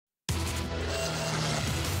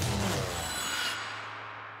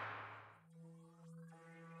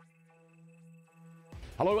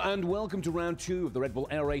Hello and welcome to round 2 of the Red Bull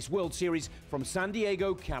Air Race World Series from San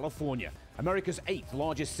Diego, California. America's 8th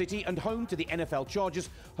largest city and home to the NFL Chargers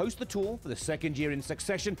host the tour for the second year in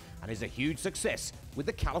succession and is a huge success with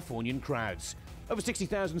the Californian crowds. Over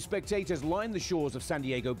 60,000 spectators line the shores of San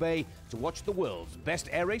Diego Bay to watch the world's best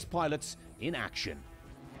air race pilots in action.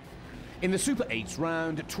 In the Super 8's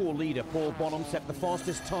round, tour leader Paul Bonhomme set the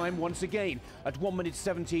fastest time once again at 1 minute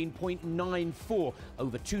 17.94,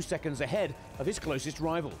 over 2 seconds ahead of his closest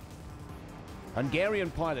rival.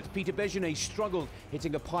 Hungarian pilot Peter Bejenet struggled,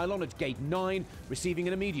 hitting a pylon at gate 9, receiving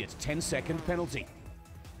an immediate 10-second penalty.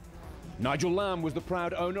 Nigel Lamb was the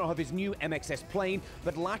proud owner of his new MXS plane,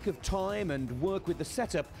 but lack of time and work with the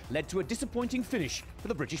setup led to a disappointing finish for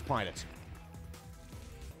the British pilot.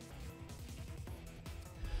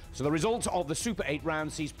 So the result of the Super 8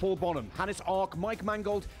 round sees Paul Bonhomme, Hannes Arch, Mike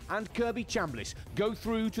Mangold and Kirby Chambliss go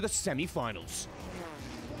through to the semi-finals.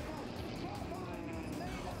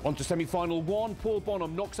 On to semi-final 1, Paul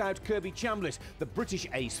Bonhomme knocks out Kirby Chambliss, the British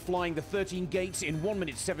ace flying the 13 gates in 1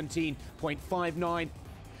 minute 17.59,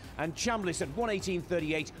 and Chambliss at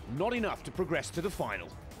 1:18.38, not enough to progress to the final.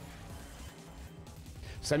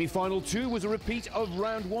 Semi-final 2 was a repeat of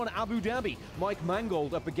round 1 Abu Dhabi. Mike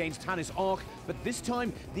Mangold up against Hannes Arch, but this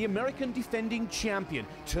time the American defending champion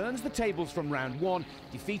turns the tables from round 1,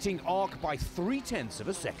 defeating Arch by 0.3 of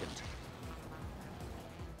a second.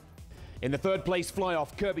 In the third place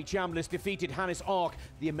fly-off, Kirby Chambliss defeated Hannes Arch,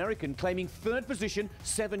 the American claiming third position,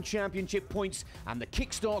 7 championship points, and the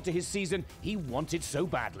kickstart to his season he wanted so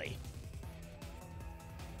badly.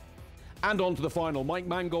 And on to the final, Mike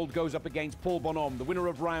Mangold goes up against Paul Bonhomme, the winner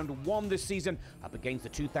of round 1 this season, up against the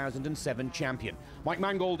 2007 champion. Mike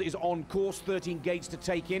Mangold is on course, 13 gates to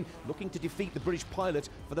take in, looking to defeat the British pilot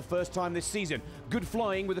for the first time this season. Good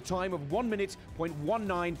flying with a time of 1 minute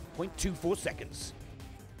 19.24 seconds.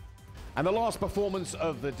 And the last performance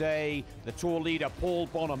of the day, the tour leader Paul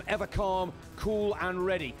Bonhomme, ever calm, cool and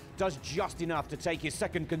ready, does just enough to take his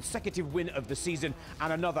second consecutive win of the season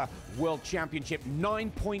and another World Championship.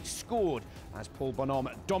 9 points scored as Paul Bonhomme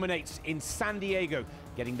dominates in San Diego,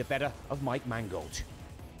 getting the better of Mike Mangold.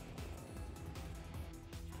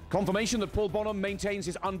 Confirmation that Paul Bonhomme maintains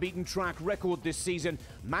his unbeaten track record this season.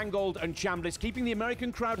 Mangold and Chambliss keeping the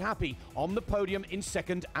American crowd happy on the podium in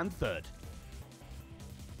second and third.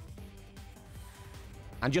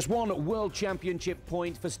 And just one World Championship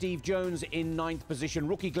point for Steve Jones in 9th position.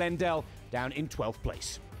 Rookie Glendell down in 12th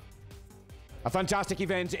place. A fantastic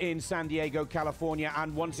event in San Diego, California,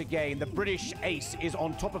 and once again, the British ace is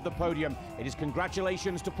on top of the podium. It is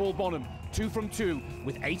congratulations to Paul Bonhomme, 2 from 2,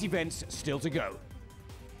 with 8 events still to go.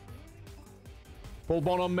 Paul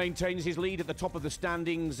Bonhomme maintains his lead at the top of the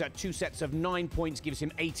standings. 2 sets of 9 points gives him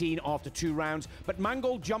 18 after 2 rounds. But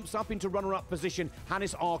Mangold jumps up into runner-up position.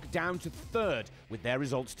 Hannes Arch down to 3rd with their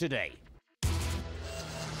results today.